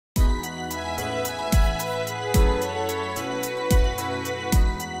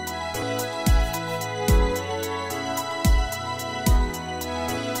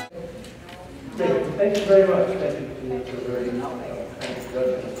thank you very much. Thank you for a very kind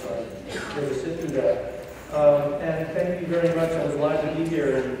introduction. It's good to sit through that. And thank you very much. I was glad to be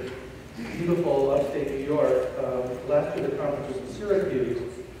here in beautiful upstate New York. Last year the conference was in Syracuse,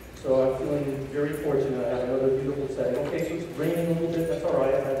 so I'm feeling very fortunate. I have another beautiful setting. Okay, so it's raining a little bit. That's all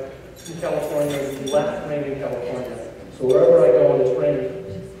right. I'm in California. It's less rain in California. So wherever I go and it's raining,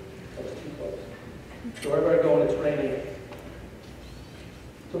 that's too close. So wherever I go and it's raining,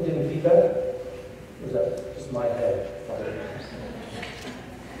 still getting feedback? Or is that just my head? Right,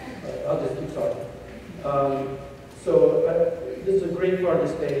 I'll just keep talking. This is a great part of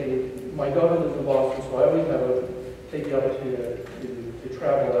the state. My daughter lives in Boston, so I always take the opportunity to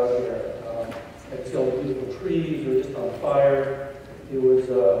travel out here. I see all the beautiful trees. They're just on fire. It was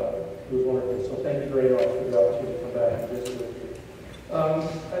wonderful. So thank you very much for the opportunity to come back and visit with you. I'm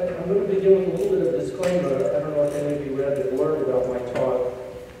going to begin with a little bit of disclaimer. I don't know if any of you read the blurb about my talk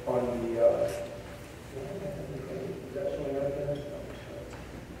on the. Is that showing up there?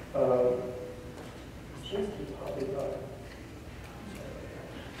 Seems to be popping up.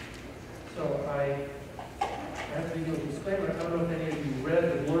 So I have to do a disclaimer. I don't know if any of you read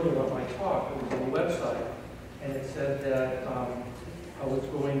the blurb about my talk. It was on the website, and it said that I was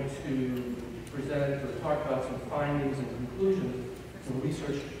going to present or talk about some findings and conclusions from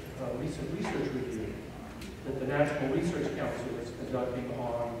recent research review that the National Research Council is conducting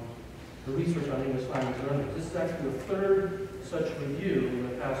on the research on English language learning. This is actually the third such review in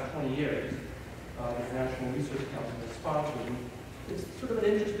the past 20 years that the National Research Council has sponsored. It's sort of an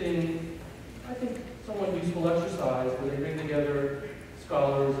interesting, I think, somewhat useful exercise where they bring together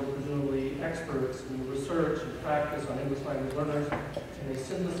scholars and presumably experts in research and practice on English language learners, and they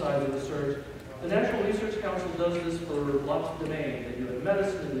synthesize the research. The National Research Council does this for lots of domains. They do it in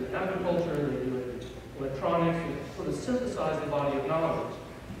medicine, they do it in agriculture, they do it in electronics, they sort of synthesize the body of knowledge.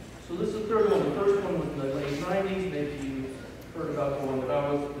 So this is the third one. The first one was in the late 90s. Maybe you heard about the one that I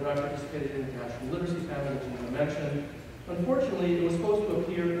participated in, the National Literacy Panel, which I mentioned. Unfortunately, it was supposed to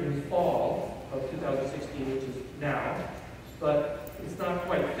appear in fall of 2016, which is now, but it's not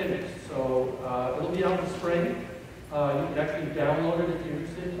quite finished. So it'll be out in the spring. You can actually download it if you're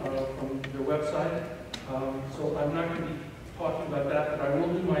interested from their website. So I'm not going to be talking about that, but I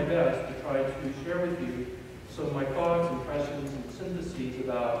will do my best to try to share with you some of my thoughts, impressions, and syntheses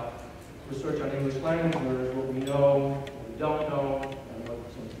about research on English language learners, what we know, what we don't know, and what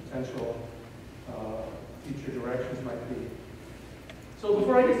some potential future directions might be. So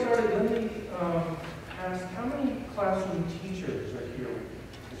before I get started, let me ask, how many classroom teachers are here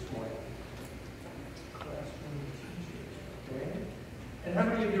this morning? Classroom teachers, okay. And how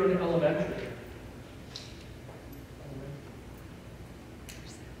many of you are in elementary?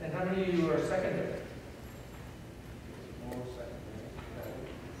 And how many of you are secondary? More secondary.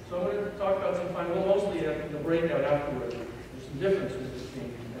 So I'm going to talk about some mostly in the breakout afterwards. There's some differences between,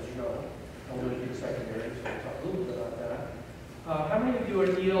 as you know, elementary and secondary, so I'll talk a little bit about that. How many of you are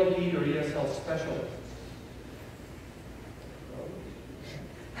ELD or ESL specialists?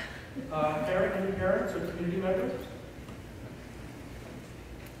 Any parents or community members?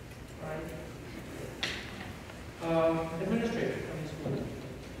 Right. Administrators, how many school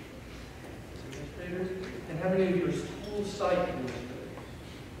administrators? And how many of you are school site administrators?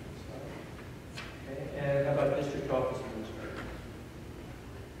 Okay. And how about district office administrators?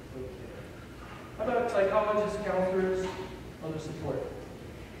 Okay. How about psychologists, counselors, other support?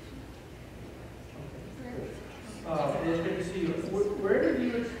 Okay. It's good to see you. Where did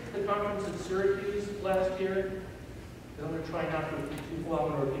you at the conference at Syracuse last year? I'm going to try not to repeat too well.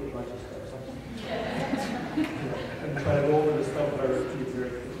 I'm going to repeat a bunch of stuff. I'm try to go over the stuff that I repeated very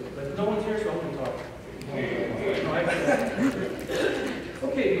quickly. But no one's here, so I'm going to talk.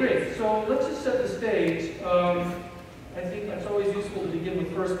 Okay, great. So let's just set the stage. I think that's always useful to begin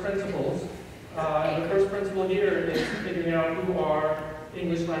with first principles. And the first principle here is figuring out who are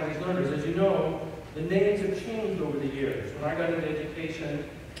English language learners. As you know, the names have changed over the years. When I got into education,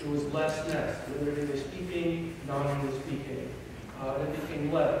 it was less nest, literate English speaking, non-English speaking. It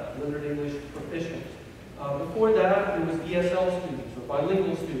became LEP, literate English proficient. Before that, it was ESL students, or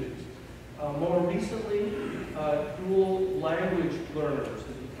bilingual students. More recently, dual language learners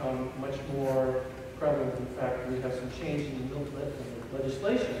has become much more prevalent. In fact, we have some change in the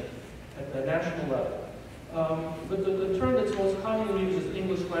legislation at the national level. But the term that's most commonly used is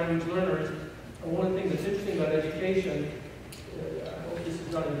English language learners. And one of the things that's interesting about education, I hope this is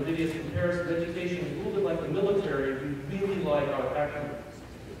not an invidious comparison, but education is a little bit like the military. We really like our acronyms.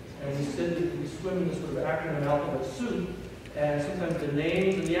 And we swim in this sort of acronym alphabet soup, and sometimes the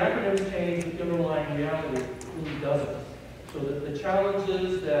names and the acronyms change, but the underlying reality really doesn't. So the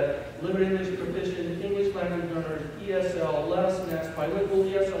challenges that limited English proficient, English language learners, ESL, less NES, bilingual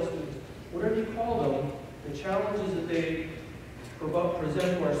ESL students, whatever you call them, the challenges that they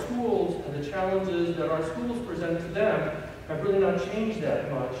present to our schools and the challenges that our schools present to them have really not changed that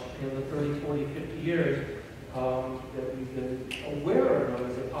much in the 30, 40, 50 years that we've been aware of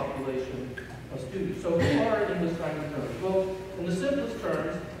them as a population of students. So who are English language learners? Well, in the simplest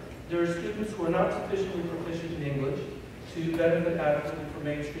terms, there are students who are not sufficiently proficient in English to benefit adequately from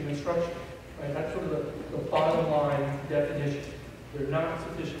mainstream instruction. Right? That's sort of the bottom line definition. They're not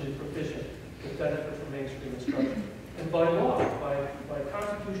sufficiently proficient to benefit from mainstream instruction. And by law, by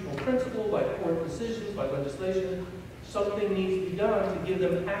constitutional principle, by court decisions, by legislation, something needs to be done to give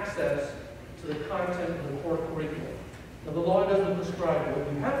them access to the content of the core curriculum. Now, the law doesn't prescribe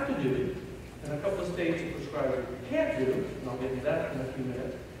what you have to do, and a couple of states have prescribed what you can't do, and I'll get to that in a few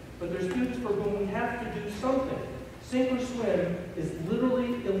minutes. But there are students for whom we have to do something. Sink or swim is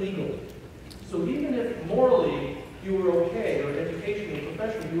literally illegal. So even if morally you were okay, or educationally,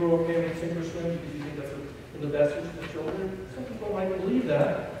 professionally, you were okay with sink or swim because you think that's in the best interest of children, some people might believe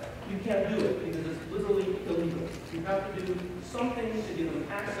that. You can't do it because it's literally illegal. You have to do something to give them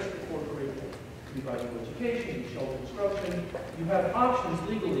access to core curriculum. You provide education, you shelter instruction. You have options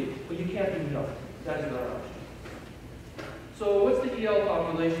legally, but you can't do nothing. That is not an option. So what's the EL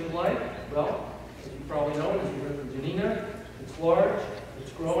population like? Well, as you probably know, as you heard from Janina, it's large,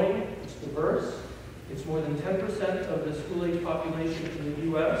 it's growing, it's diverse. It's more than 10% of the school-age population in the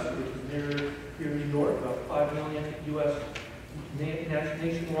U.S., which is near here in New York, about 5 million U.S.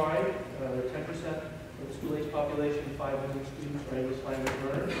 nationwide. 10% of the school-age population, 5 million students are English language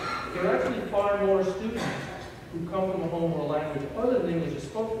learners. There are actually far more students who come from a home where a language other than English is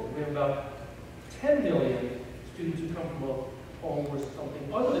spoken. We have about 10 million students who come from a home where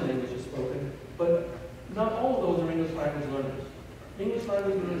something other than English is spoken, but not all of those are English language learners. English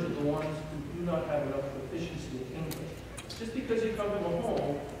language learners are the ones who do not have enough proficiency in English. Just because you come from a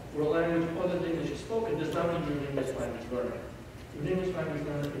home where a language other than English is spoken does not mean you're an English language learner. You're an English language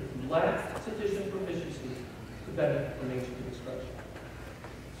learner if you lack sufficient proficiency to benefit from mainstream instruction.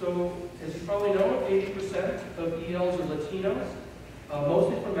 So, as you probably know, 80% of ELs are Latinos,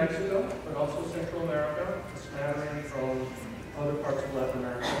 mostly from Mexico, but also Central America, a smattering from other parts of Latin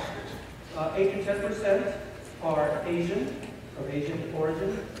America. 8 to 10% are Asian, of Asian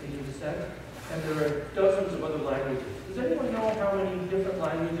origin, Asian descent, and there are dozens of other languages. Does anyone know how many different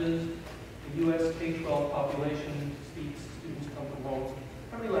languages the U.S. K-12 population speaks? Students come from homes.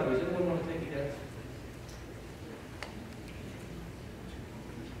 How many languages? Anyone want to take a guess?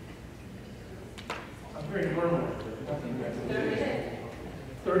 I'm hearing murmur.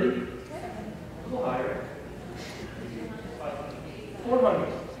 30? A little higher.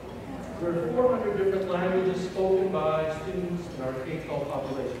 400. There are 400 different languages spoken by students in our K-12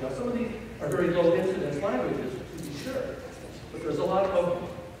 population. Now, some of these are very low incidence languages, to be sure, but there's a lot of them.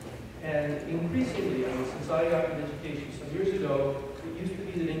 And increasingly, since I got into education some years ago, it used to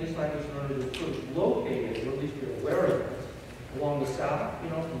be that English language learners were sort of located, or at least we're aware of it, along the south,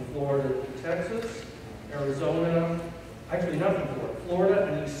 from Florida to Texas, Arizona, actually not from Florida,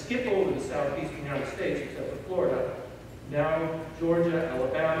 and you skip over the southeastern United States, except for Florida. Now, Georgia,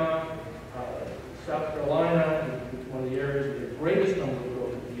 Alabama, South Carolina, which is one of the areas with the greatest number of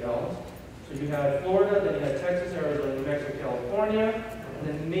growth of ELs. So you had Florida, then you had Texas, Arizona, New Mexico, California, and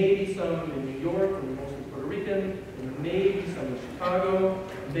then maybe some in New York, or mostly Puerto Rican, and maybe some in Chicago,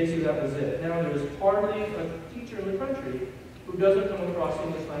 and basically that was it. Now there's hardly a teacher in the country who doesn't come across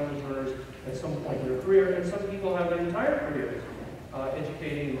English language learners at some point in their career, and some people have their entire careers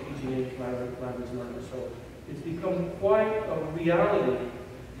educating and teaching English language learners. So it's become quite a reality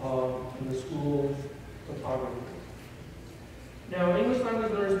in the school topography. Now, English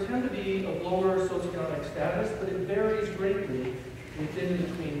language learners tend to be of lower socioeconomic status, but it varies greatly within and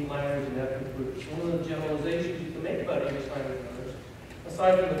between language and ethnic groups. One of the generalizations you can make about English language learners,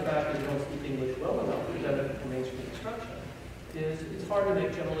 aside from the fact that they don't speak English well enough to benefit from mainstream instruction, is it's hard to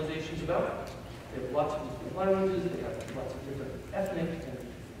make generalizations about them. They have lots of different languages, they have lots of different ethnic and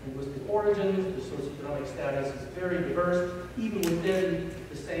linguistic origins, the socioeconomic status is very diverse, even within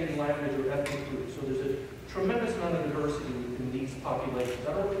the same language or ethnic group. So there's a tremendous amount of diversity within these populations.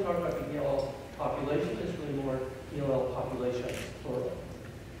 I don't really talk about the ELL population, it's really more ELL populations, plural.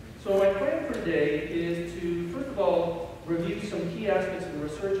 So my plan for today is to, first of all, review some key aspects of the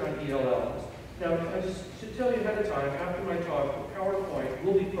research on ELLs. Now, I just should tell you ahead of time, after my talk, the PowerPoint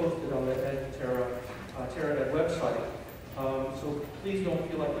will be posted on the Terra website. So please don't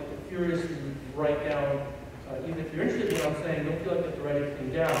feel like you have to furiously write down even if you're interested in what I'm saying, don't feel like you have to write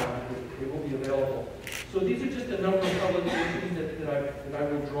everything down. It will be available. So these are just a number of publications that I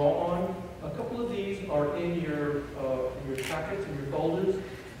will draw on. A couple of these are in your packets, in your folders.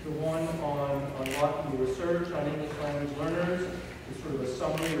 The one on unlocking the research on English language learners is sort of a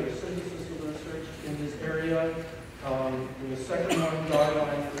summary or a synthesis of the research in this area. And the second one,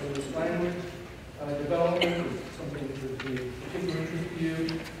 guidelines for English language development, is something that would be of particular interest to you.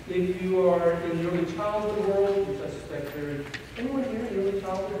 If you are in the early childhood world, which I suspect there is, anyone here in early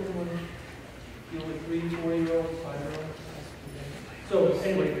childhood? Anyone deal with 3, 4-year-olds, 5-year-olds? So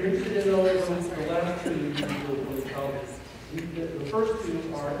anyway, if you're interested in those, the last two, you can do early childhood. The first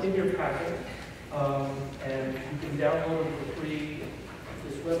two are in your packet, and you can download them for free at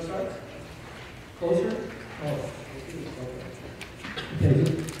this website. Closer? Oh. Okay,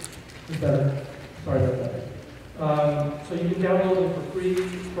 is better. Sorry about that. So you can download them for free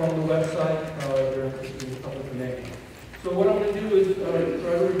from the website. They're in the public domain. So what I'm going to do is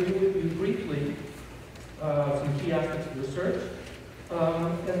try to review with you briefly some key aspects of research.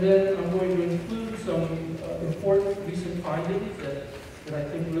 And then I'm going to include some important recent findings that I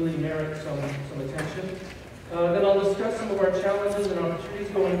think really merit some attention. Then I'll discuss some of our challenges and opportunities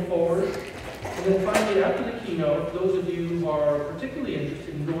going forward. And then finally, after the keynote, those of you who are particularly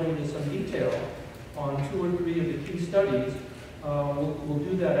interested in going into some detail on 2 or 3 of the key studies, we'll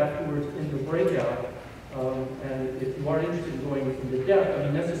do that afterwards in the breakout. And if you are interested in going into depth, I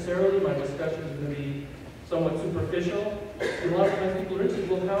mean, necessarily my discussion is going to be somewhat superficial. And a lot of times people are interested,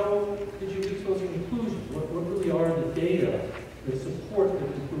 well, how did you reach those conclusions? What really are the data that support the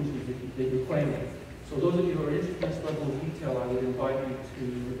conclusions that you're claiming? So those of you who are interested in this level of detail, I would invite you to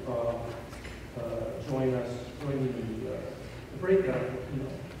join the breakout.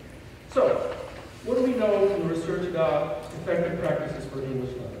 So, what do we know from the research about effective practices for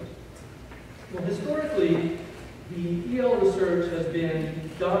English learners? Well, historically, the EL research has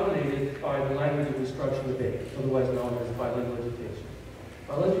been dominated by the language of instruction debate, otherwise known as bilingual education.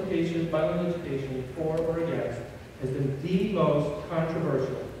 Bilingual education, for or against, has been the most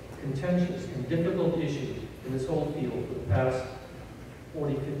controversial, contentious, and difficult issue in this whole field for the past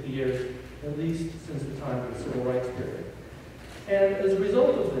 40, 50 years, at least since the time of the Civil Rights period. And as a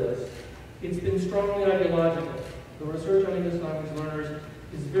result of this, it's been strongly ideological. The research on English language learners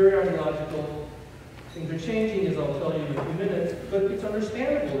is very ideological. Things are changing, as I'll tell you in a few minutes, but it's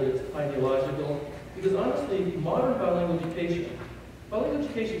understandable that it's ideological because honestly, modern bilingual education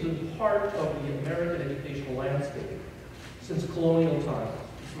has been part of the American educational landscape since colonial times.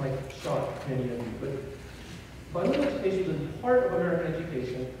 This might shock many of you, but bilingual education has been part of American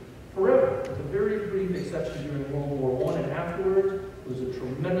education forever, with a very brief exception during World War I and afterwards. There was a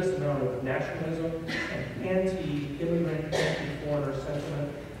tremendous amount of nationalism and anti-immigrant, anti-foreigner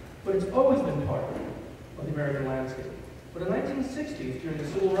sentiment, but it's always been part of the American landscape. But in the 1960s, during the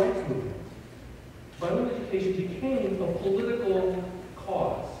Civil Rights Movement, bilingual education became a political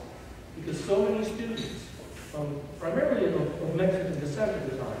cause because so many students, primarily of Mexican descent at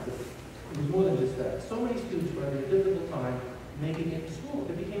the time, but it was more than just that, so many students were having a difficult time making it to school.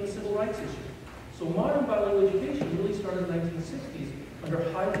 It became a civil rights issue. So modern bilingual education really started in the 1960s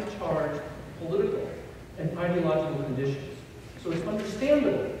under highly charged political and ideological conditions. So it's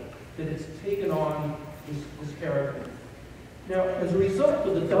understandable that it's taken on this character. Now, as a result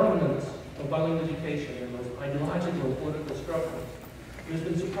of the dominance of bilingual education and those ideological and political struggles, there's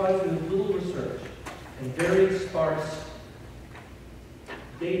been surprisingly little research and very sparse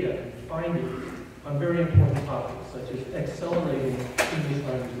data and findings on very important topics, such as accelerating English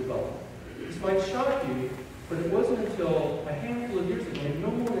language development. This might shock you, but it wasn't until a handful of years ago, maybe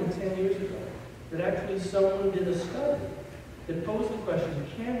no more than 10 years ago, that actually someone did a study that posed the question,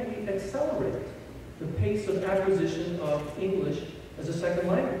 can we accelerate the pace of acquisition of English as a second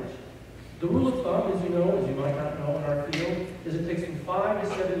language? The rule of thumb, as you know, as you might not know in our field, is it takes from 5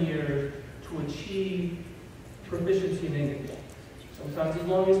 to 7 years to achieve proficiency in English, sometimes as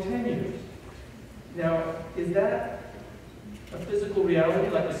long as 10 years. Now, is that a physical reality,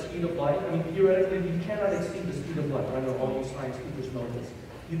 like the speed of light? I mean, theoretically, you cannot exceed the speed of light. I know all you science speakers know this.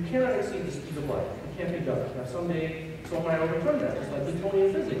 You cannot exceed the speed of light. It can't be done. Now, someday, someone might overturn that, just like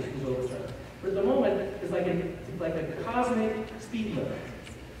Newtonian physics was overturned. But at the moment, it's like a cosmic speed limit.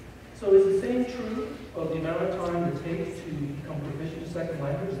 So is the same true of the amount of time it takes to become proficient in second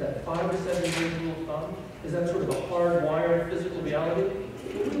language, that 5 to 7 years rule of thumb? Is that sort of a hardwired physical reality?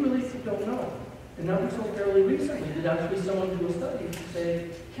 Well, we really don't know. And not until fairly recently did actually someone do a study to say,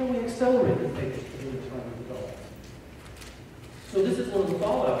 can we accelerate the pace of English language development? So this is one of the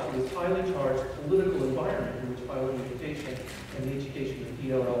fallouts of this highly charged political environment in which bilingual education and the education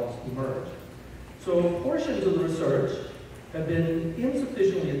of ELLs emerged. So portions of the research have been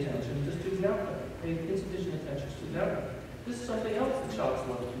insufficiently attention to student outcome, paid insufficient attention to student outcome. This is something else that shocks a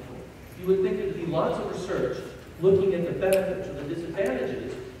lot of people. You would think there'd be lots of research looking at the benefits or the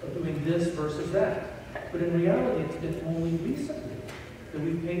disadvantages of doing this versus that. But in reality, it's been only recently that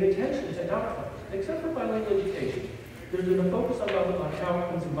we've paid attention to outcomes, except for bilingual education. There's been a focus on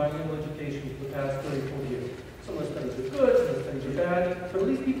outcomes in bilingual education for the past 30, 40 years. Some of the studies are good, some of the studies are bad, but at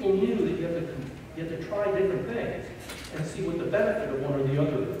least people knew that you have to try different things and see what the benefit of one or the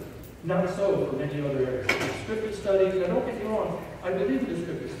other is. Not so for many other areas. Descriptive studies, now don't get me wrong, I believe in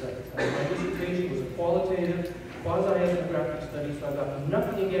descriptive studies. My dissertation was a qualitative, quasi-ethnographic study, so I've got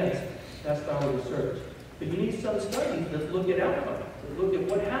nothing against that style of research. But you need some studies that look at outcomes, that look at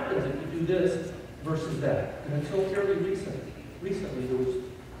what happens if you do this versus that. And until fairly recently there was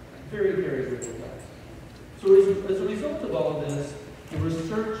very, very little of that. So as a result of all of this, the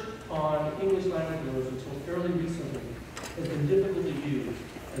research on English language learners until fairly recently has been difficult to use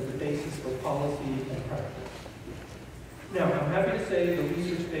as the basis for policy and practice. Now, I'm happy to say the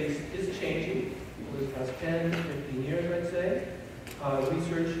research base is changing over the past 10, 15 years, I'd say.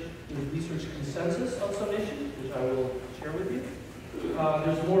 There's research consensus on some issues, which I will share with you.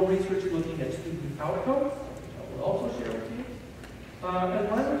 There's more research looking at student outcomes, which I will also share with you. And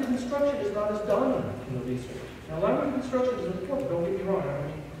language instruction is not as dominant in the research. Now, language instruction is important, don't get me wrong. I don't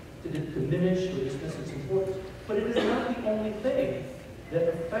mean to diminish or dismiss its importance, but it is not the only thing that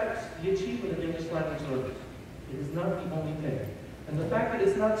affects the achievement of English language learners. It is not the only thing. And the fact that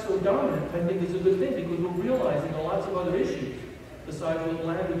it's not so dominant, I think, is a good thing, because we're realizing there are lots of other issues besides what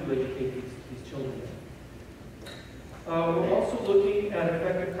language you educate these children in. We're also looking at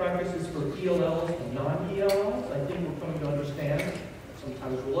effective practices for ELLs and non-ELLs. I think we're coming to understand,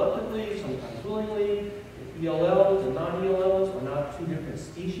 sometimes reluctantly, sometimes willingly, that ELLs and non-ELLs are not two different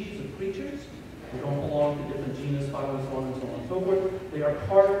species of creatures. They don't belong to different genus, phylum, and so on and so forth. They are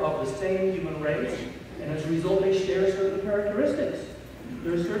part of the same human race, and as a result, they share certain characteristics.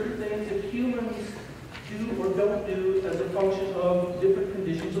 There are certain things that humans do or don't do as a function of different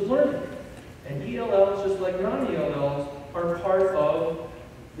conditions of learning. And ELLs, just like non-ELLs, are part of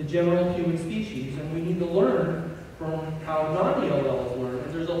the general human species, and we need to learn from how non-ELLs learn.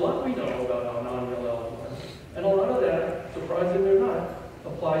 And there's a lot we know about how non-ELLs learn. And a lot of that, surprisingly or not,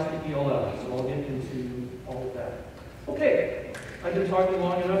 applies to ELLs. So I'll get into all of that. Okay, I've been talking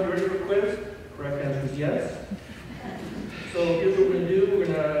long enough. You ready for a quiz? Correct answer is yes. So here's what we're going to do. We're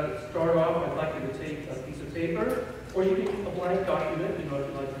going to start off. I'd like you to take a piece of paper, or you can a blank document, if you'd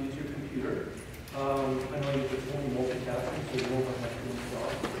like to use your computer. I know you can only multitasking, so you won't have much room to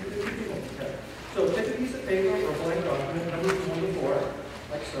talk. So take a piece of paper or a blank document, numbers 1 to 4,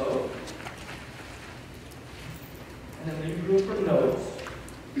 like so. And then leave room for notes.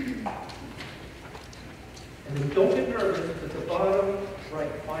 And then don't get nervous if at the bottom,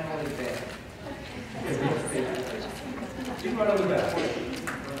 right, final exam. You can run on the back.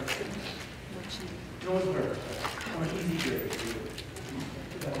 No one's nervous. I'm an easy grade.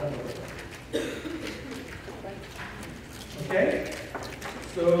 Okay?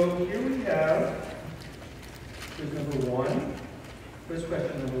 So here we have quiz number 1. Quiz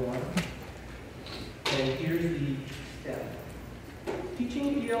question number 1. And here's the step.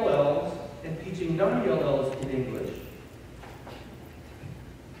 Teaching ELLs and teaching non-ELLs in English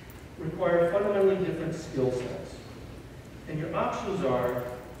require fundamentally different skill sets. And your options are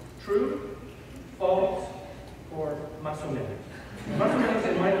true, false, or más o menos. Más o menos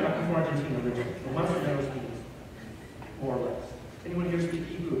I'm from Argentina originally. So más o menos means more or less. Anyone here speak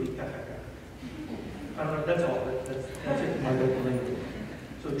Hebrew? I don't know, that's all. That's it in my local language.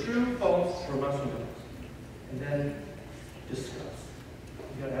 So true, false, or más o menos. And then discuss.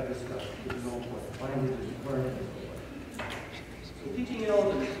 You gotta have discussion. This is all important. Language is learning is important. So teaching ELLs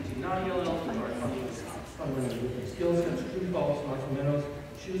and teaching non-ELLs are fundamentally different skill sets. True, false, más o menos.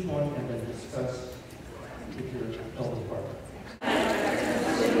 Choose one and then discuss with your elder partner.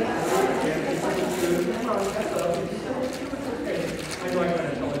 Come on, that's up. I know I kind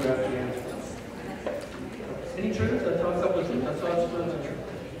of telegraphed the answer. Any truths? That's all up with you. That's all it's the truth.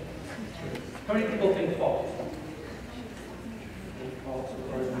 How many people think false? False.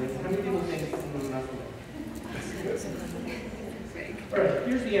 How many people think nothing? All right,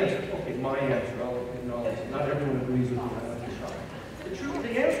 here's the answer. Okay, my answer. I'll acknowledge it. Not everyone agrees with me.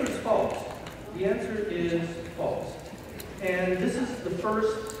 The answer is false. The answer is false. And this is the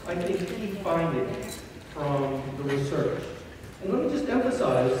first, I think, key finding from the research. And let me just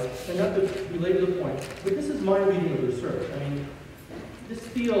emphasize, and not to belabor the point, but this is my reading of the research. I mean, this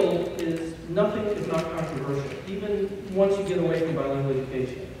field is, nothing is not controversial, even once you get away from bilingual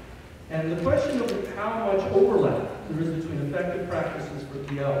education. And the question of how much overlap there is between effective practices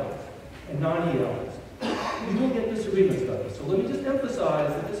for ELs and non-ELs, you will get disagreements about this. So let me just emphasize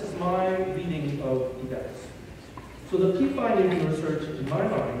that this is my reading of events. So the key finding from the research, in my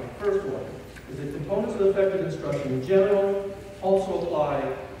mind, the first one, is that components of effective instruction in general also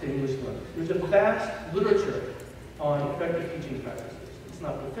apply to English learners. There's a vast literature on effective teaching practices. It's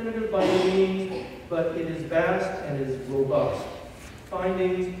not definitive by any means, but it is vast and is robust.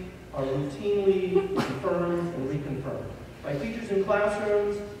 Findings are routinely confirmed and reconfirmed by teachers in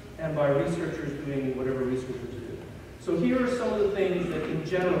classrooms and by researchers doing whatever researchers do. So here are some of the things that, in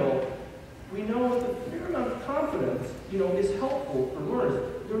general, we know with a fair amount of confidence, is helpful for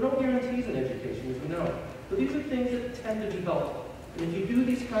learners. There are no guarantees in education, as we know. But these are things that tend to be helpful. And if you do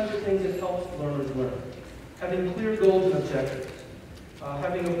these kinds of things, it helps learners learn. Having clear goals and objectives.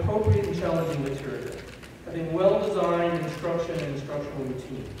 Having appropriate and challenging material. Having well-designed instruction and instructional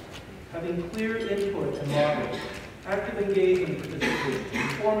routine. Having clear input and modeling. Active engagement and participation.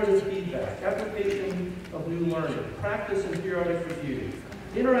 Informative feedback. Application of new learning. Practice and periodic review.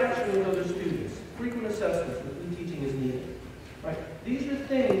 Interaction with other students. Frequent assessments when teaching is needed. Right? These are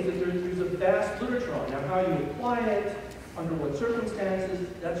things that there's a vast literature on. Now, how you apply it, under what circumstances,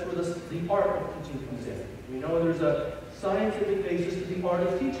 that's where the art of teaching comes in. We know there's a scientific basis to the art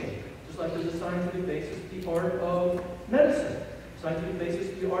of teaching, just like there's a scientific basis to the art of medicine, scientific basis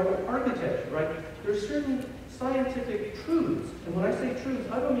to the art of architecture, right? There's certain scientific truths, and when I say truths,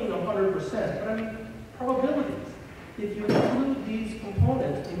 I don't mean 100%, but I mean probabilities. If you include these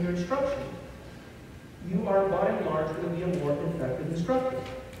components in your instruction, you are by and large going to be a more effective instructor.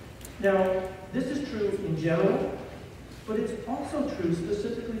 Now, this is true in general, but it's also true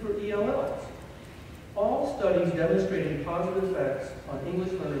specifically for ELLs. All studies demonstrating positive effects on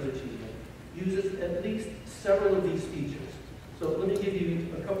English learners' achievement uses at least several of these features. So let me give you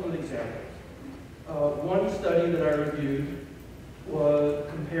a couple of examples. One study that I reviewed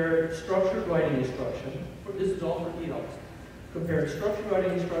compared structured writing instruction. This is all for ELLs. Compared structured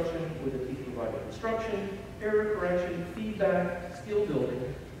writing instruction with a teacher provided instruction, error correction, feedback, skill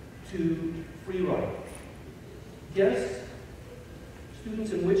building, to free writing. Guess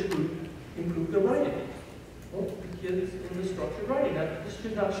students in which group improved their writing? Well, the kids in the structured writing. Now, this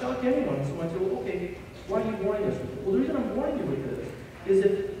should not shock anyone. Someone said, well, okay, why are you warning us with this? Well, the reason I'm warning you with this is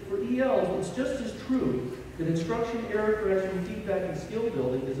that for ELs, it's just as true that instruction, error correction, feedback, and skill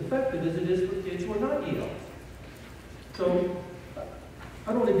building is effective as it is for kids who are not ELs. So,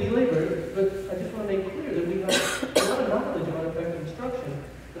 I don't want to belabor it, but I just want to make clear that we have a lot of knowledge about effective instruction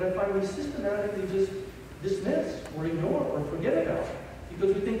that I find we systematically just dismiss or ignore or forget about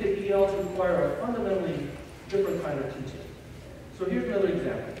because we think that ELs require a fundamentally different kind of teaching. So here's another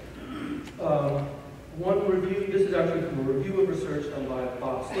example. One review, this is actually from a review of research done by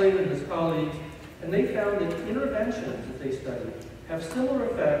Bob Slade and his colleagues, and they found that interventions that they studied have similar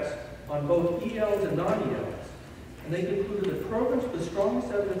effects on both ELs and non-ELs. And they concluded that programs with the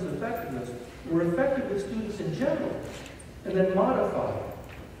strongest evidence of effectiveness were effective with students in general, and then modified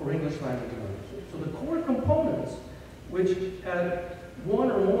for English language learners. So the core components, which had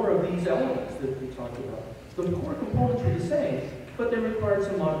one or more of these elements that we talked about, the core components were the same, but they required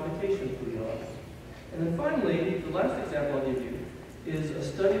some modification for the ELs. And then finally, the last example I'll give you is a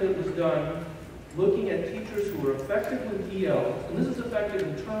study that was done looking at teachers who were effective with ELs, and this is effective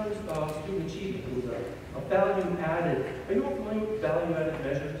in terms of student achievement. It was a value-added. Are you all familiar with value-added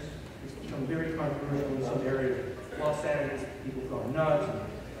measures? It's become very controversial in some areas. Los Angeles, people go nuts.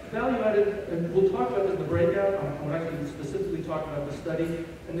 Value-added, and we'll talk about this in the breakout. I'm actually specifically talking about the study.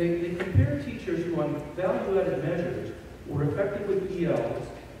 And they compared teachers who on value-added measures were effective with ELs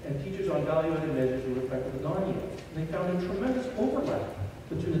and teachers on value-added measures who were effective with non-ELs. And they found a tremendous overlap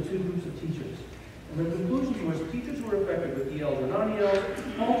between the two groups of teachers. And the conclusion was teachers who are effective with ELs or non-ELs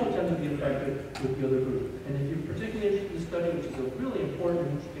also tend to be effective with the other group. And if you're particularly interested in the study, which is a really important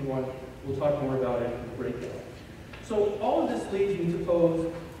and interesting one, we'll talk more about it in the breakout. So all of this leads me to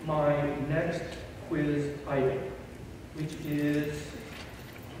pose my next quiz item, which is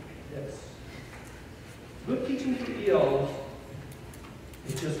this. Good teaching for ELs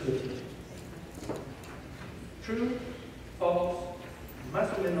is just good teaching. True, false, más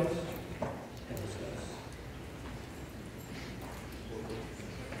o menos, and discuss.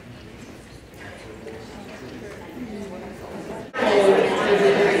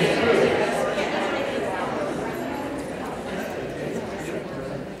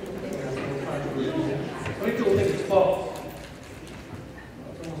 How many people think it's false?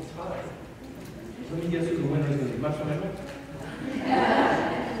 It's almost tied. Let me guess who the winner is going to be. Más o menos?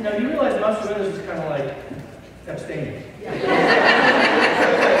 Now, you realize más o menos is kind of like abstaining.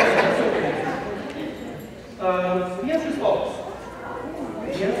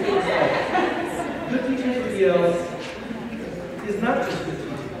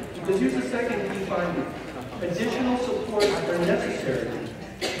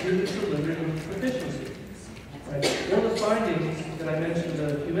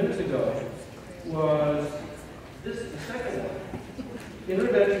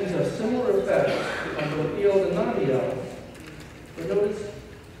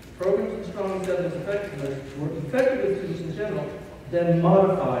 Programs with strong evidence effectiveness were effective with students in general, then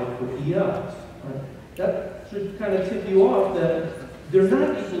modified for ELs. Right? That should kind of tip you off that they're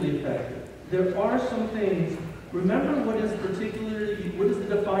not equally effective. There are some things. Remember what is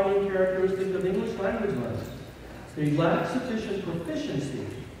the defining characteristic of English language learners? They lack sufficient proficiency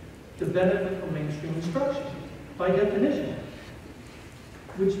to benefit from mainstream instruction, by definition.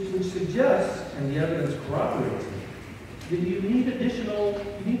 Which suggests, and the evidence corroborates it, that you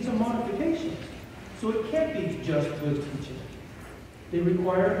need some modifications. So it can't be just good teaching. They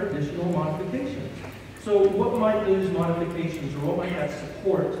require additional modifications. So what might those modifications, or what might that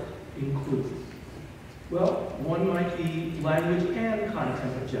support include? Well, one might be language and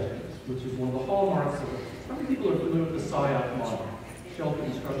content objectives, which is one of the hallmarks of it. How many people are familiar with the SIOP model? Sheltered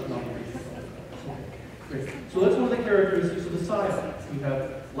Instruction Operation. Great. So that's one of the characteristics of the SIOP. You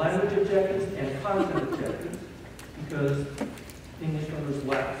have language objectives and content objectives, because English learners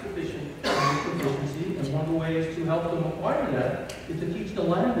lack sufficient language proficiency, and one of the ways to help them acquire that is to teach the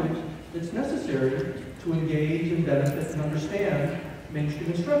language that's necessary to engage and benefit and understand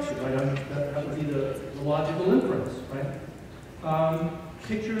mainstream instruction, right? That would be the logical inference, right?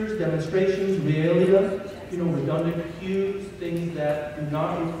 Pictures, demonstrations, realia, redundant cues, things that do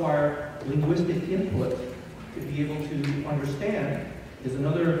not require linguistic input to be able to understand is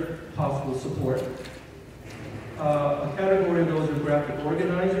another possible support. A category of those are graphic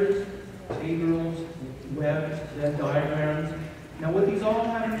organizers, tables, webs, Venn diagrams. Now what these all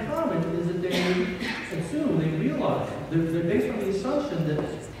have in common is that they realize, they're based on the assumption that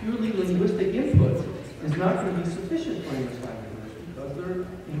purely linguistic input is not going to be sufficient for English language because they're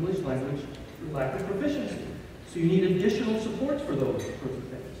English language lack of proficiency. So you need additional supports for those sorts of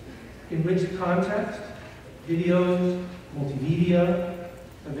things. Enriched context, videos, multimedia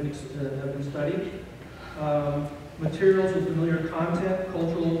have been studied. Materials with familiar content,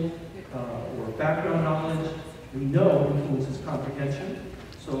 cultural or background knowledge, we know influences comprehension.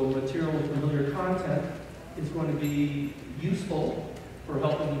 So material with familiar content is going to be useful for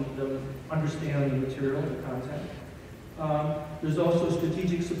helping them understand the material, the content. There's also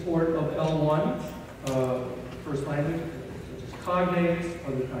strategic support of L1, first language, such as cognates,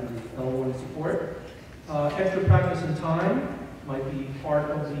 other kinds of L1 support. Extra practice and time might be part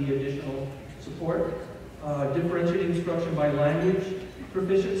of the additional support. Differentiating instruction by language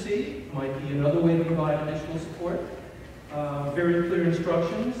proficiency might be another way to provide additional support. Very clear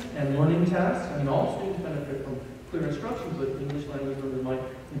instructions and learning tasks. I mean, all students benefit from clear instructions, but English language learners might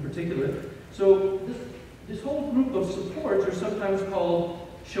in particular. So this whole group of supports are sometimes called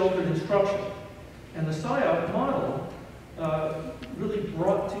sheltered instruction. And the SIOP model really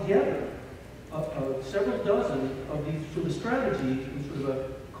brought together several dozen of these sort of strategies in sort of a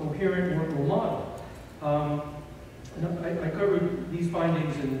coherent workable model. And I covered these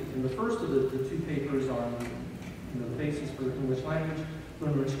findings in the first of the two papers on the basis for English language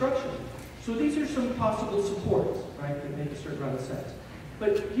learner instruction. So these are some possible supports, right, that make a certain amount of sense.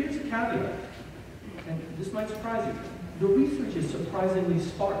 But here's a caveat, and this might surprise you. The research is surprisingly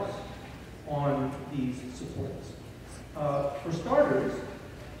sparse on these supports. For starters,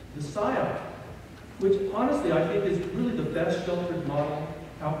 the SIOP, which honestly I think is really the best sheltered model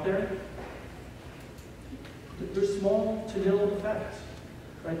out there, there's small to nil effects.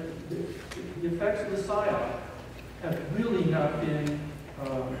 Right? The effects of the SIOP have really not been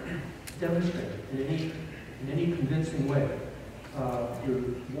demonstrated in any convincing way. There's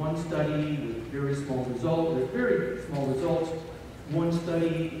one study with very small results. One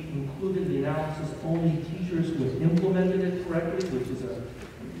study included the analysis only teachers who had implemented it correctly, which is a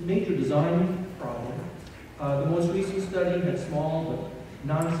major design problem. The most recent study had small but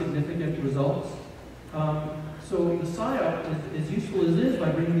non-significant results. So the SIOP, as useful as it is by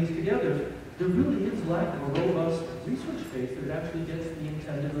bringing these together, there really is lack of a robust research base that actually gets the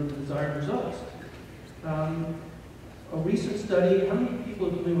intended or the desired results. A recent study, how many people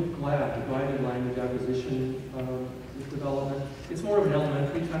are familiar with GLAD, the Guided Language Acquisition Development? It's more of an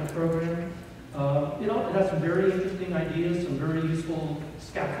elementary kind of program. It has some very interesting ideas, some very useful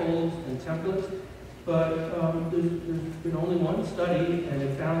scaffolds and templates, but there's been only one study, and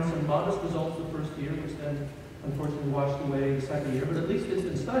it found some modest results the first year, which then unfortunately washed away the second year, but at least it's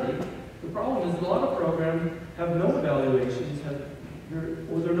been studied. The problem is that a lot of programs have no evaluations,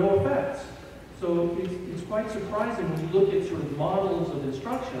 or there are no effects. So it's quite surprising when you look at sort of models of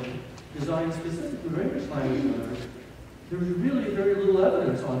instruction designed specifically for English language learners. There's really very little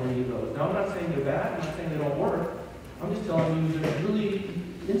evidence on any of those. Now, I'm not saying they're bad, I'm not saying they don't work. I'm just telling you there's really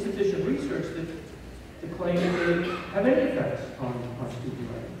insufficient research to claim that they have any effects on student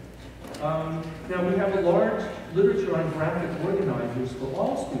learning. Now, we have a large literature on graphic organizers for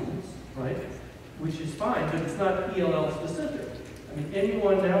all students. which is fine, but it's not ELL specific. I mean,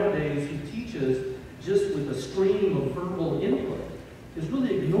 anyone nowadays who teaches just with a stream of verbal input is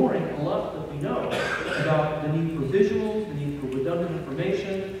really ignoring a lot that we know about the need for visuals, the need for redundant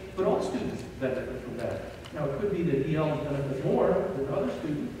information, but all students benefit from that. Now, it could be that ELs benefit more than other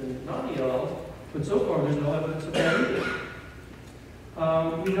students than non-ELs, but so far there's no evidence of that either.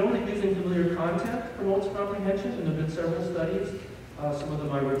 We know that using familiar content promotes comprehension, and there have been several studies. Some of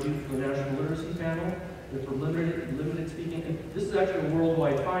them I reviewed for the National Literacy Panel. They're for limited speaking. And this is actually a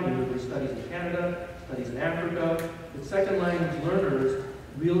worldwide finding. There's studies in Canada, studies in Africa, that second language learners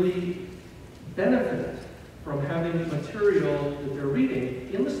really benefit from having material that they're reading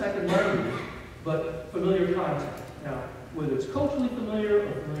in the second language, but familiar content. Now, whether it's culturally familiar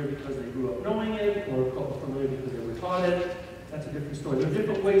or familiar because they grew up knowing it, or familiar because they were taught it, that's a different story. There are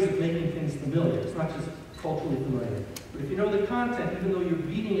different ways of making things familiar. It's not just culturally familiar. But if you know the content, even though you're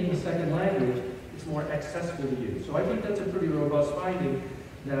reading it in the second language, it's more accessible to you. So I think that's a pretty robust finding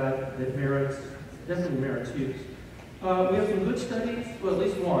that definitely merits use. We have some good studies, well, at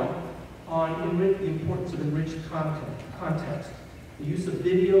least one, on the importance of enriched context. The use of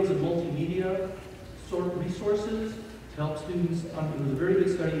videos and multimedia sort of resources to help students. It was a very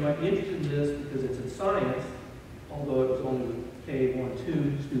good study. You might be interested in this because it's in science, although it was only with K1,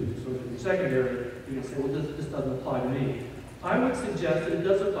 2 students. So if you're secondary, you can say, well, this doesn't apply to me. I would suggest that it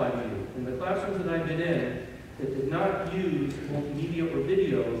does apply to you. In the classrooms that I've been in that did not use multimedia or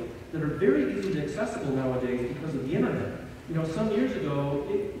videos that are very easily accessible nowadays because of the internet. You know, some years ago,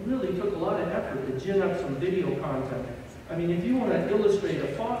 it really took a lot of effort to gin up some video content. I mean, if you want to illustrate a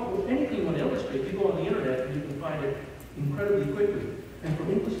font or anything you want to illustrate, you go on the internet and you can find it incredibly quickly. And for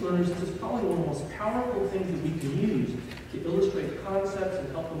English learners, this is probably one of the most powerful things that we can use to illustrate concepts and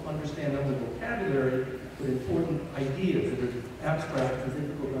help them understand not only vocabulary, but important ideas that are abstract and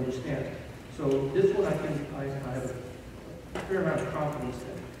difficult to understand. So this one I think I have a fair amount of confidence in.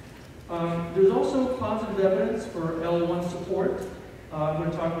 There's also positive evidence for L1 support. I'm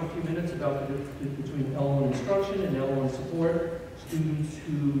going to talk in a few minutes about the difference between L1 instruction and L1 support. Students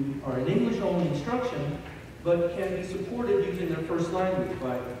who are in English-only instruction, but can be supported using their first language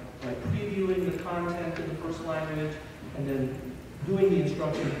by previewing the content in the first language and then doing the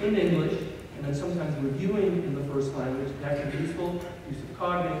instruction in English and then sometimes reviewing in the first language. That can be useful. Use of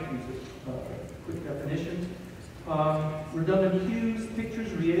cognate, use of quick definitions. Redundant cues, pictures,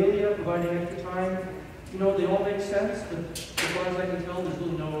 realia, providing extra time. You know, they all make sense, but as far as I can tell, there's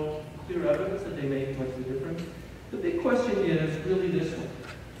really no clear evidence that they make much of a difference. The big question is really this one.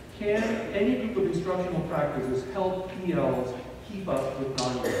 Can any group of instructional practices help ELs keep up with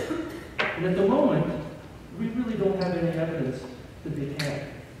non-ELs? And at the moment, we really don't have any evidence that they can.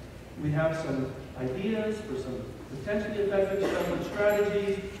 We have some ideas for some potentially effective special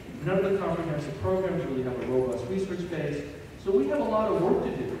strategies. None of the comprehensive programs really have a robust research base. So we have a lot of work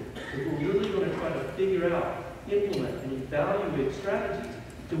to do if we're really going to try to figure out, implement, and evaluate strategies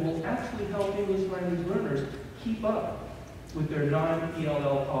that will actually help English language learners keep up with their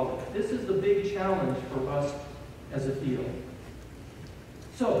non-ELL colleagues. This is the big challenge for us as a field.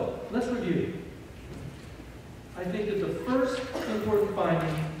 So let's review. I think that the first important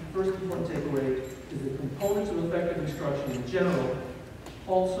finding, first important takeaway, is that components of effective instruction in general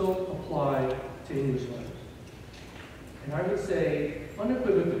also apply to English learners. And I would say,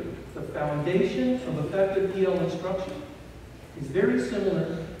 unequivocally, the foundation of effective EL instruction is very similar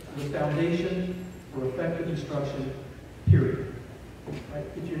to the foundation for effective instruction, period. Right?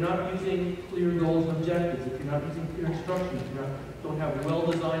 If you're not using clear goals and objectives, if you're not using clear instructions, if you don't have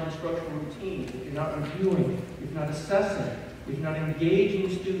well-designed instructional routines, if you're not reviewing, if you're not assessing, if you're not engaging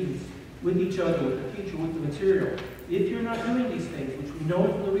students with each other, with the teacher, with the material, if you're not doing these things, which we know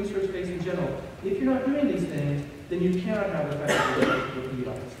from the research base in general, if you're not doing these things, then you cannot have effective instruction with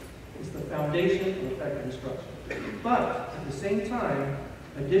ELs. It's the foundation of effective instruction. But at the same time,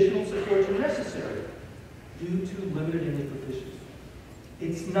 additional supports are necessary due to limited English proficiency.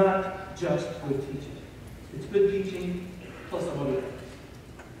 It's not just good teaching. It's good teaching plus some other things.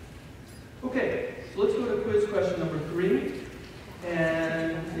 Okay, so let's go to quiz question number 3.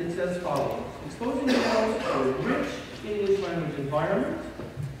 And it says as follows. Exposing ELs to a rich English language environment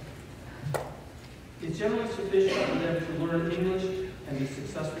is generally sufficient for them to learn English and be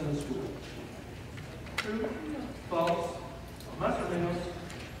successful in school. True, false, más o menos,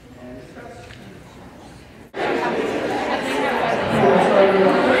 and discuss.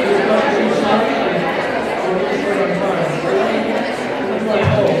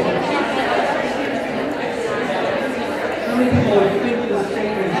 How many people think this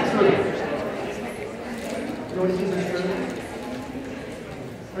statement is true? You know what it is true?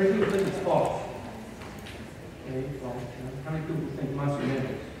 How many people think it's false? Okay, well, how many people think monster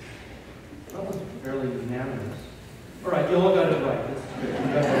manuals? That was fairly unanimous. All right, you all got it right. This is good. You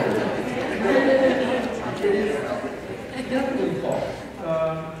got it. It is definitely false.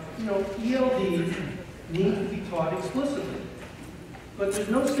 You know, ELD needs to be taught explicitly, but there's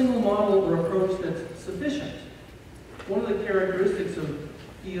no single model or approach that's sufficient. One of the characteristics of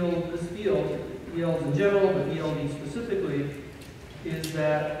this field, ELs in general, but ELD specifically, is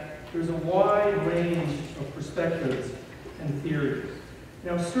that there's a wide range of perspectives and theories.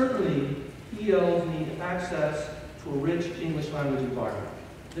 Now, certainly, ELs need access to a rich English language environment.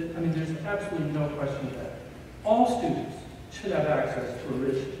 I mean, there's absolutely no question of that. All students should have access to a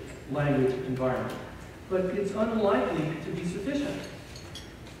rich language environment, but it's unlikely to be sufficient.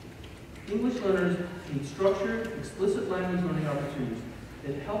 English learners need structured, explicit language learning opportunities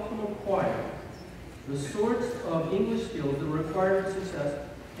that help them acquire the sorts of English skills that are required for success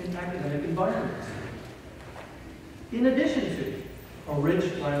in academic environments. In addition to a rich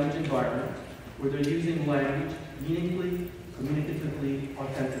language environment where they're using language meaningfully, communicatively,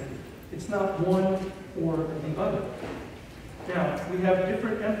 authentically. It's not one or the other. Now, we have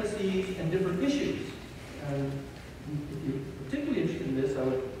different emphases and different issues. And if you're particularly interested in this, I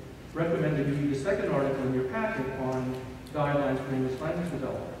would recommend that you read the second article in your packet on guidelines for English language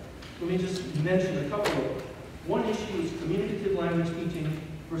development. Let me just mention a couple of them. One issue is communicative language teaching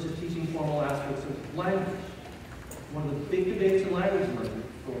versus teaching formal aspects of language. One of the big debates in language learning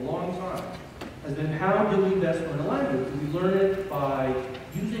for a long time has been, how do we best learn a language? Do we learn it by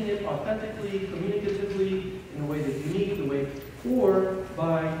using it authentically, communicatively, in a way that's unique, or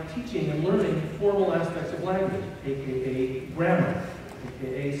by teaching and learning formal aspects of language, aka grammar,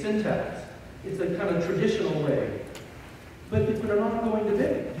 aka syntax? It's a kind of traditional way. But it's an ongoing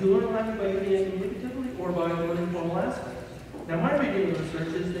debate. Do you learn a language by using it communicatively or by learning formal aspects? Now, my reading of the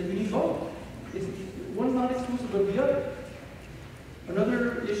research is that you need both. One's not exclusive of the other.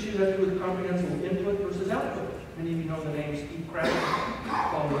 Another issue has to do with comprehensible input versus output. Many of you know the name Steve Krashen,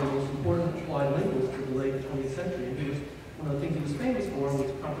 probably the most important applied linguist of the late 20th century. And one of the things he was famous for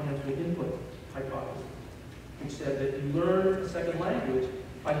was comprehensible input hypothesis, which said that you learn a second language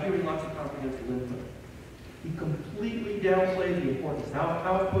by hearing lots of comprehensible input. He completely downplayed the importance.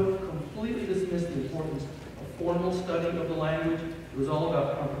 Output completely dismissed the importance of formal study of the language. It was all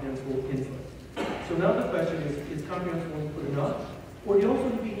about comprehensible input. So now the question is comprehensible input enough? Or you also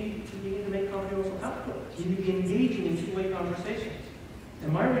need to make comprehensible output. You need to be engaging in two-way conversations.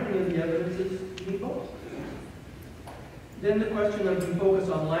 And my reading of the evidence is you need both. Then the question of, do you focus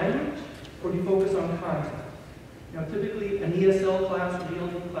on language or do you focus on content? Now typically an ESL class or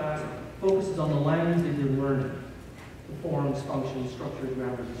ELD class focuses on the language that you're learning. The forms, functions, structure,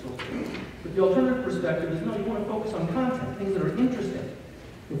 grammar, and so forth. But the alternative perspective is, no, you want to focus on content, things that are interesting.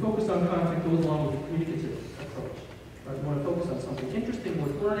 The focus on content goes along with the communicative approach. Right? You want to focus on something interesting,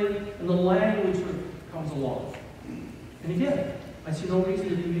 worth learning, and the language sort of comes along. And again, I see no reason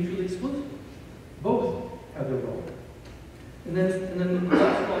to be mutually exclusive. Both have their role. And then the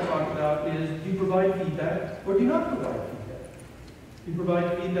last thing I'll talk about is, do you provide feedback or do you not provide feedback? Do you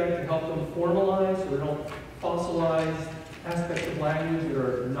provide feedback to help them formalize so they don't fossilize aspects of language that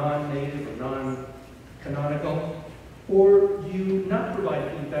are non-native or non-canonical? Or do you not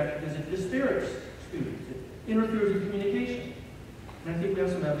provide feedback because it disparages students? It interferes with communication. And I think we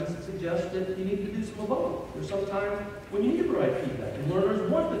have some evidence that suggests that you need to do some of both. There's some times when you need to provide feedback, and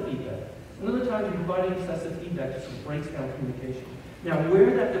learners want the feedback. And other times you're providing excessive feedback that sort of breaks down communication. Now,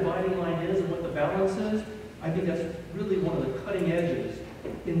 where that dividing line is and what the balance is, I think that's really one of the cutting edges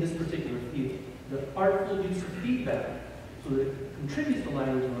in this particular field. The artful use of feedback so that it contributes to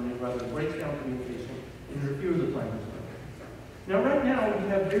language learning rather than breaks down communication and interferes with language learning. Now, right now, we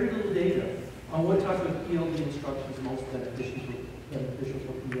have very little data on what type of ELD instruction is most beneficial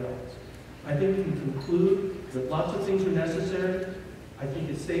for ELs. I think we can conclude that lots of things are necessary. I think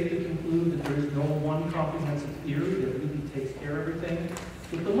it's safe to conclude that there is no one comprehensive theory that really takes care of everything.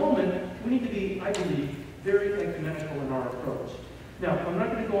 But at the moment, we need to be, I believe, very ecumenical in our approach. Now, I'm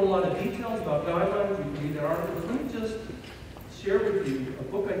not going to go into a lot of details about guidelines. You can read that article, but let me just share with you a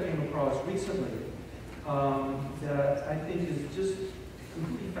book I came across recently that I think is just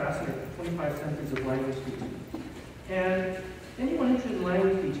completely fascinating, 25 Centuries of Language Teaching. And anyone interested in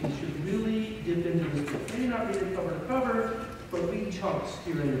language teaching should really dip into this book. Maybe not read it cover to cover, but read chunks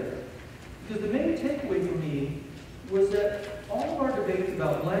here and there. Because the main takeaway for me was that all of our debates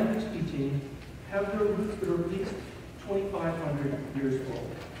about language teaching have their roots that are at least 2,500 years old.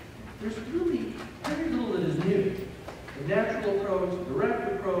 There's really very little that is new. The natural approach, the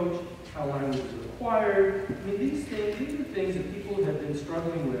direct approach, how language is acquired. I mean, these are things that people have been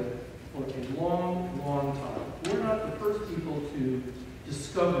struggling with for a long, long time. We're not the first people to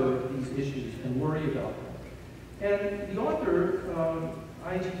discover these issues and worry about them. And the author,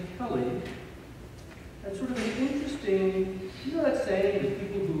 I.G. Kelly, had sort of an interesting, you know that saying that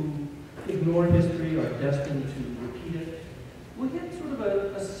people who ignore history are destined to repeat it? Well, he had sort of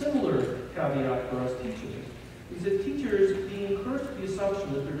a similar caveat for us teachers, is that teachers being encouraged with the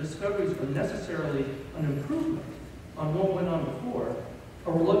assumption that their discoveries are necessarily an improvement on what went on before,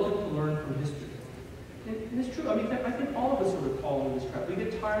 are reluctant to learn from history. And it's true, I mean, I think all of us sort of fall into this trap. We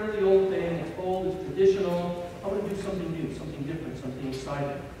get tired of the old thing, it's old, it's traditional, I want to do something new, something different, something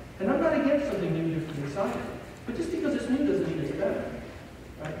exciting. And I'm not against something new, different, exciting. But just because it's new doesn't mean it's better.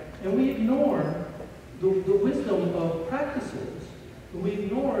 Right? And we ignore the wisdom of practices. And we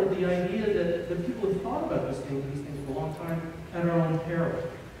ignore the idea that people have thought about these things for a long time at our own peril.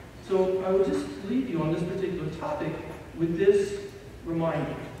 So I would just leave you on this particular topic with this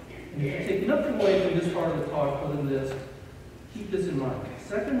reminder. And if you take nothing away from this part of the talk other than this, keep this in mind.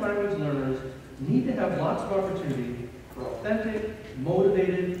 Second language learners need to have lots of opportunity for authentic,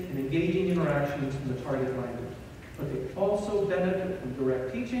 motivated, and engaging interactions in the target language. But they also benefit from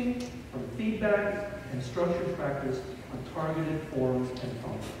direct teaching, from feedback, and structured practice on targeted forms and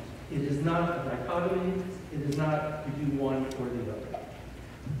functions. It is not a dichotomy. It is not you do one or the other.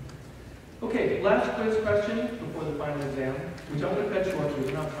 Okay, last quiz question before the final exam, which I'm going to cut short because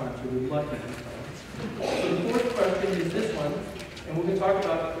we're not trying to. We're lucky this time. So the fourth question is this one, and we're going to talk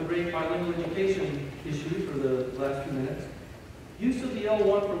about the great bilingual education issue for the last few minutes. Use of the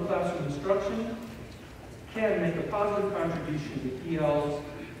L1 for classroom instruction can make a positive contribution to EL's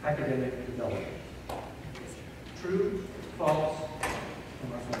academic development. True, false, or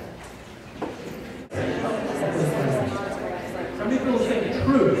not? How many people think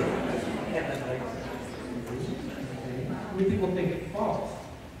true? How many people think false?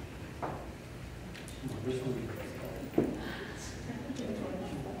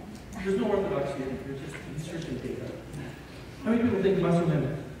 There's no orthodoxy here. There's just research and data. How many people think muscle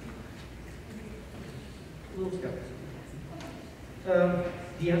memory? A little skeptical.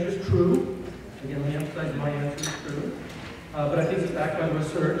 The answer is true. Again, let me emphasize my answer is true. But I think it's backed by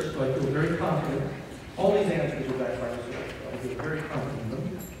research, so I feel very confident. All these answers are backed by research, so I feel very confident in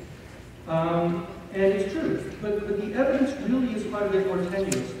them. And it's true. But the evidence really is quite a bit more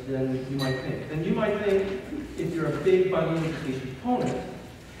tenuous than you might think. And you might think, if you're a big bilingual education opponent,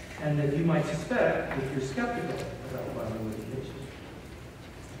 and that you might suspect if you're skeptical about bilingual education.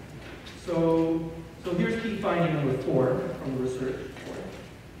 So here's key finding number 4 from the research report.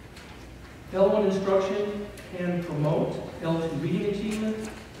 L1 instruction can promote L2 reading achievement,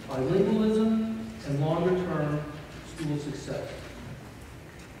 bilingualism, and longer-term school success.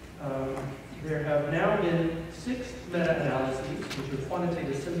 There have now been 6 meta-analyses, which are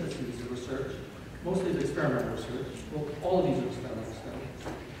quantitative syntheses of research, mostly of experimental research. Well, all of these are experimental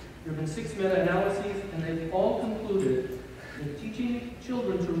studies. There have been 6 meta-analyses, and they've all concluded that teaching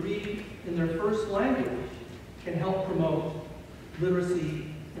children to read in their first language can help promote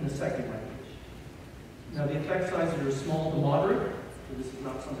literacy in a second language. Now, the effect sizes are small to moderate, so this is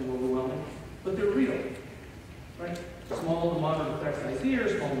not something overwhelming, but they're real, right? Small to moderate effect size here,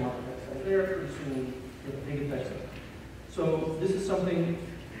 small to moderate effect size there, pretty soon you have big effect size. So this is something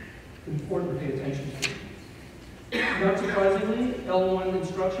important to pay attention to. Not surprisingly, L1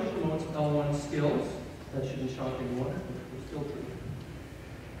 instruction promotes L1 skills. That shouldn't shock anyone, but it's still true.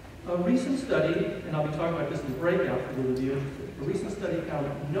 A recent study, and I'll be talking about this in the breakout for those of you interested, a recent study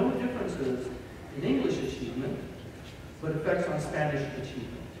found no differences in English achievement, but effects on Spanish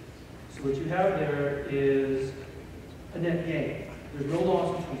achievement. So what you have there is a net gain. There's no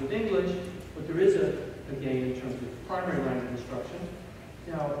loss in terms of English, but there is a gain in terms of primary language instruction.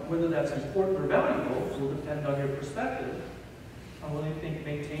 Now, whether that's important or valuable will depend on your perspective on whether you think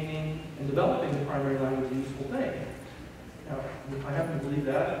maintaining and developing the primary language is a useful thing. Now, I happen to believe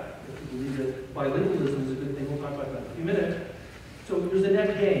that. If you believe that bilingualism is a good thing, we'll talk about that in a few minutes. So there's a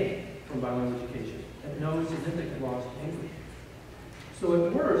net gain from bilingual education and no significant loss in English. So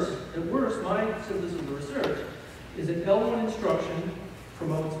at worst, my synthesis of the research is that L1 instruction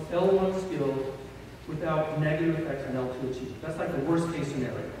promotes L1 skills without negative effects on L2 achievement. That's like the worst case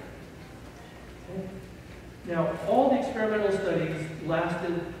scenario. Okay. Now, all the experimental studies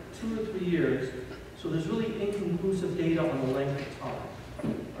lasted 2 or 3 years, so there's really inconclusive data on the length of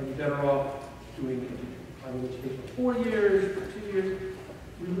time. Are you better off doing bilingual education for 4 years, for 2 years?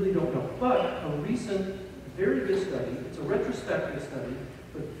 We really don't know. But a recent, very good study, it's a retrospective study,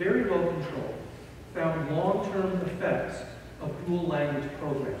 but very well controlled, found long-term effects of dual language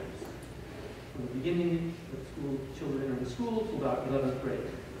programs. From the beginning of school, children entering school to about 11th grade.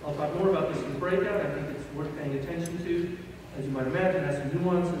 I'll talk more about this in the breakout. I think it's worth paying attention to. As you might imagine, it has some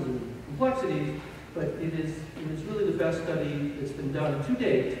nuances and complexities, but it is really the best study that's been done to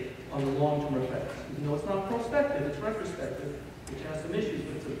date on the long-term effects. Even though it's not prospective, it's retrospective, which has some issues,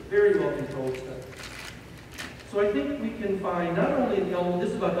 but it's a very well-controlled study. So I think we can find not only this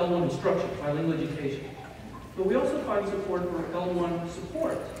is about L1 instruction, bilingual education, but we also find support for L1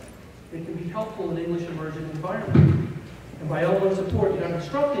 support. It can be helpful in English immersion environment. And by L1 support, you're not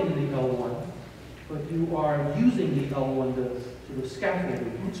instructing the L1, but you are using the L1 to sort of scaffold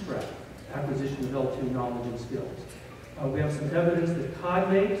or bootstrap acquisition of L2 knowledge and skills. We have some evidence that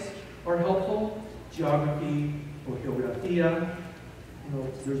cognates are helpful, geography or geografia.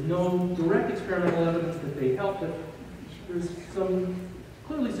 There's no direct experimental evidence that they help, but there's some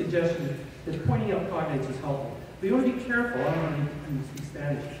clearly suggestions that pointing out cognates is helpful. But you want to be careful. I don't want to speak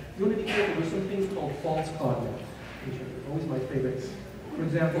Spanish. You want to be careful. There's some things called false cognates, which are always my favorites. For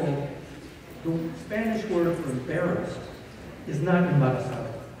example, the Spanish word for embarrassed is not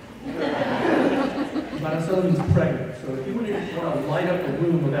embarazado. Embarazado means pregnant. So if you want to light up a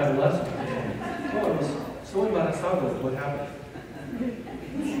room with adolescents, oh, I was so embarazado, what happened?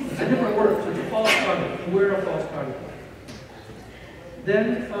 It's a different word, so it's a false cognate. Beware of false cognate.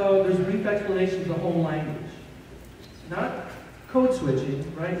 Then there's brief explanations of the home language. Not code switching,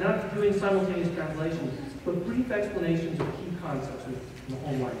 right? Not doing simultaneous translation, but brief explanations of key concepts in the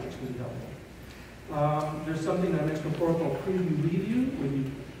home language can be helpful. There's something that I mentioned before called preview review, where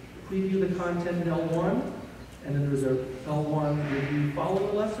you preview the content in L1, and then there's a L1 review following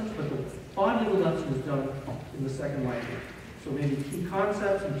the lessons, but the body of the lesson is done in the second language. So maybe key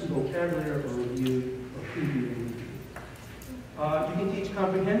concepts and key vocabulary are reviewed or previewed and reviewed. You can teach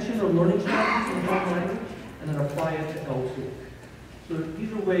comprehension or learning strategies in the home language, and then apply it to L2. So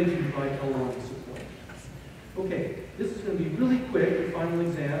these are ways you provide L1 support. Okay, this is going to be really quick, the final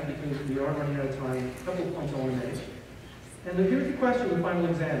exam, because we are running out of time. A couple of points I want to make. And then here's the question of the final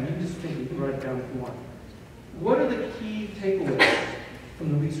exam. You can just think, you can write it down if you want. What are the key takeaways from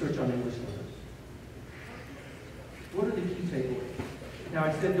the research on English learners? What are the key takeaways? Now,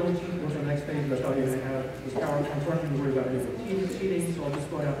 I said don't cheat on the next page, but I thought you were going to have this PowerPoint, so I'm not going to worry about any cheating, so I'll just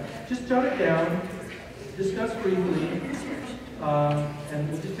go down. Just jot it down, discuss briefly, and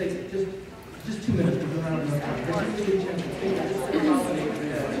we'll just take just 2 minutes, because we're not enough time. This is a good chance to think.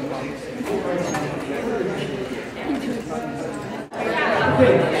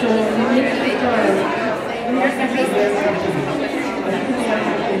 Okay, so in the interest of time, so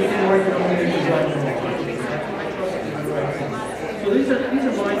these are my key takeaways from research.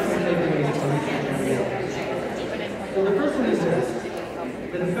 So the first one is this: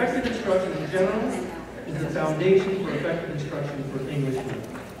 that effective instruction in general is the foundation for effective instruction for English learners.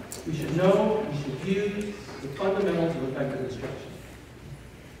 We should know, we should use the fundamentals of effective instruction.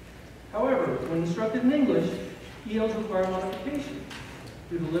 However, when instructed in English, ELs require modification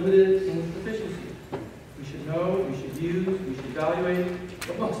due to limited English proficiency. We should know, we should use, we should evaluate,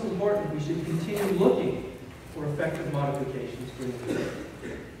 but most important, we should continue looking for effective modifications for English.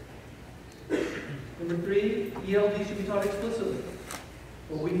 Number 3, ELD should be taught explicitly,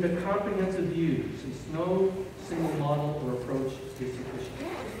 but we need a comprehensive view, since no single model or approach is sufficient.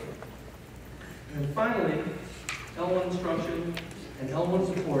 And finally, L1 instruction and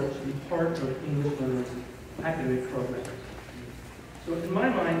L1 support should be part of English learners' academic program. So in my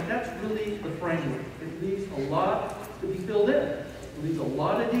mind, that's really the framework. It leaves a lot to be filled in. It leaves a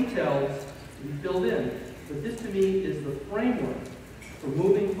lot of details to be filled in. But this to me is the framework for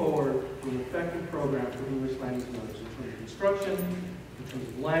moving forward to an effective program for English language learners in terms of instruction, in terms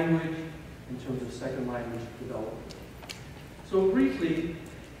of language, in terms of second language development. So briefly,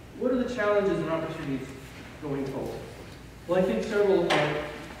 what are the challenges and opportunities going forward? Well, I think several are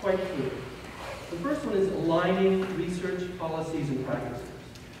quite clear. The first one is aligning research policies and practices.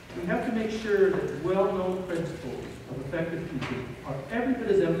 We have to make sure that well-known principles of effective teaching are every bit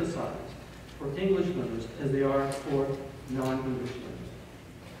as emphasized for English learners as they are for non-English learners.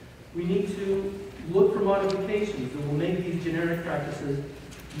 We need to look for modifications that will make these generic practices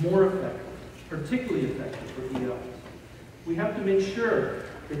more effective, particularly effective for ELs. We have to make sure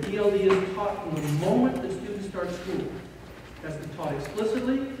that ELD is taught from the moment that students start school. That's been taught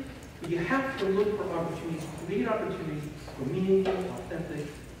explicitly, but you have to look for opportunities, create opportunities for meaningful, authentic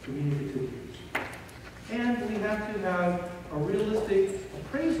communicative use. And we have to have a realistic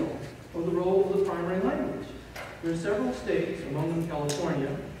appraisal of the role of the primary language. There are several states, among them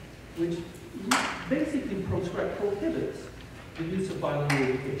California, which basically prohibits the use of bilingual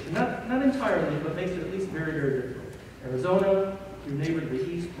education. Not entirely, but makes it at least very, very difficult. Arizona, your neighbor to the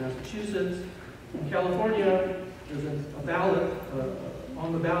east, Massachusetts. In California, there's a ballot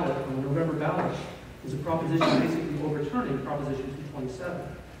on the ballot, on the November ballot, is a proposition basically overturning Proposition 227,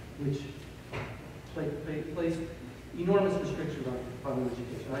 which placed enormous restrictions on public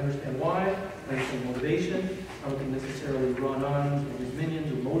education. I understand why, I understand motivation. I don't think necessarily Ron Ons or his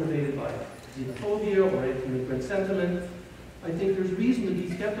minions are motivated by xenophobia or anti-immigrant sentiment. I think there's reason to be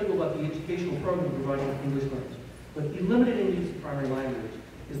skeptical about the educational program providing English learners. But eliminating use of primary language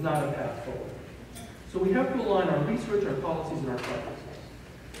is not a path forward. So we have to align our research, our policies, and our practices.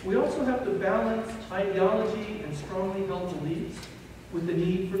 We also have to balance ideology and strongly held beliefs with the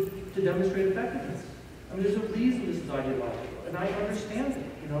need to demonstrate effectiveness. I mean, there's a reason this is ideological, and I understand it,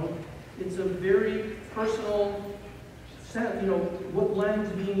 you know. It's a very personal sense, you know, what language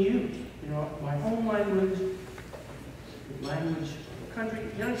is being used. You know, my home language, the language of the country.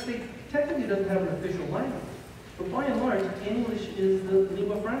 The United States technically doesn't have an official language, but by and large, English is the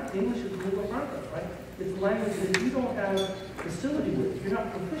lingua franca. English is the lingua franca, right? It's a language that if you don't have facility with, if you're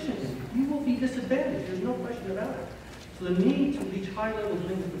not proficient in, you will be disadvantaged. There's no question about it. So the need to reach high levels of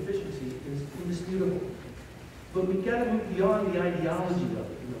linguistic proficiency is indisputable. But we've got to move beyond the ideology of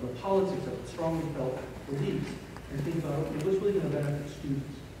it, you know, the politics of it, strongly felt beliefs, and think about what's really going to benefit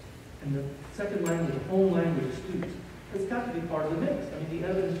students. And the second language, the home language of students, it's got to be part of the mix. I mean, the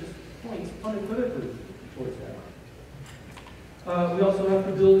evidence just points unequivocally towards that. We also have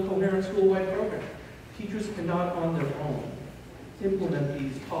to build a coherent school-wide program. Teachers cannot, on their own, implement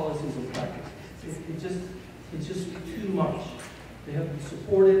these policies and practices. It's just too much. They have to be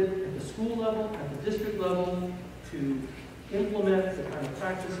supported at the school level, at the district level, to implement the kind of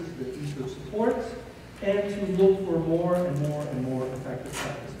practices that research supports, and to look for more and more and more effective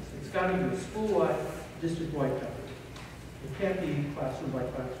practices. It's got to be a school-wide, district-wide effort. It can't be classroom by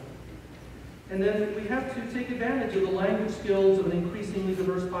classroom. And then we have to take advantage of the language skills of an increasingly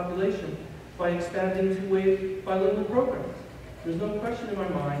diverse population by expanding two-way bilingual programs. There's no question in my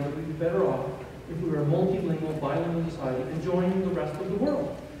mind that we'd be better off if we were a multilingual, bilingual society and joining the rest of the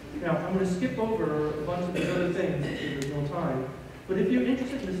world. Now, I'm going to skip over a bunch of these other things because there's no time, but if you're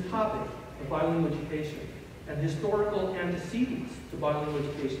interested in this topic of bilingual education and historical antecedents to bilingual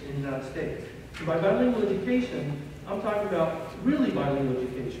education in the United States, and by bilingual education, I'm talking about really bilingual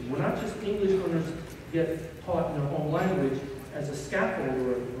education. We're not just English learners get taught in their home language as a scaffold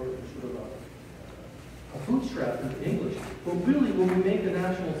or sort of a bootstrap into English, but really when we make a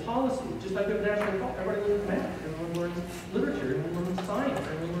national policy, just like we have a national policy, everybody learns math, everyone learns literature, everyone learns science,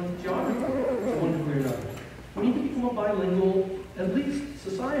 everyone learns geography to one degree or another. We need to become a bilingual, at least,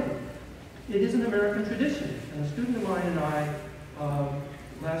 society. It is an American tradition, and a student of mine and I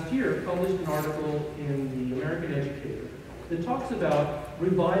last year published an article in the American Educator that talks about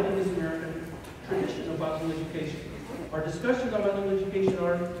reviving this American tradition of bilingual education. Our discussions on bilingual education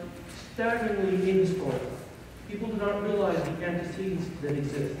are staggeringly ahistorical. People do not realize the antecedents that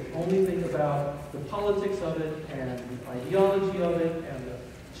exist. They only think about the politics of it and the ideology of it and the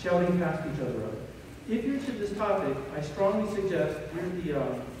shouting past each other of it. If you're interested in this topic, I strongly suggest, here's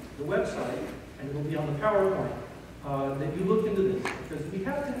the website, and it will be on the PowerPoint, that you look into this, because we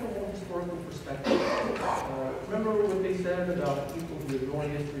have to have a more historical perspective. Remember what they said about people who ignore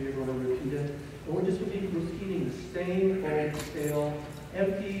history are going to repeat it? And we're just going to be repeating the same old, stale,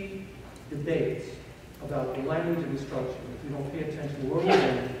 empty debates about the language of instruction if we don't pay attention to where we're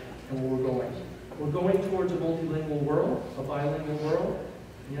going and where we're going. We're going towards a multilingual world, a bilingual world.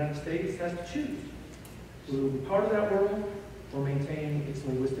 The United States has to choose. We will be part of that world or maintain its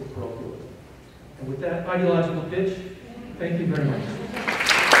linguistic parochialism. And with that ideological pitch, thank you very much.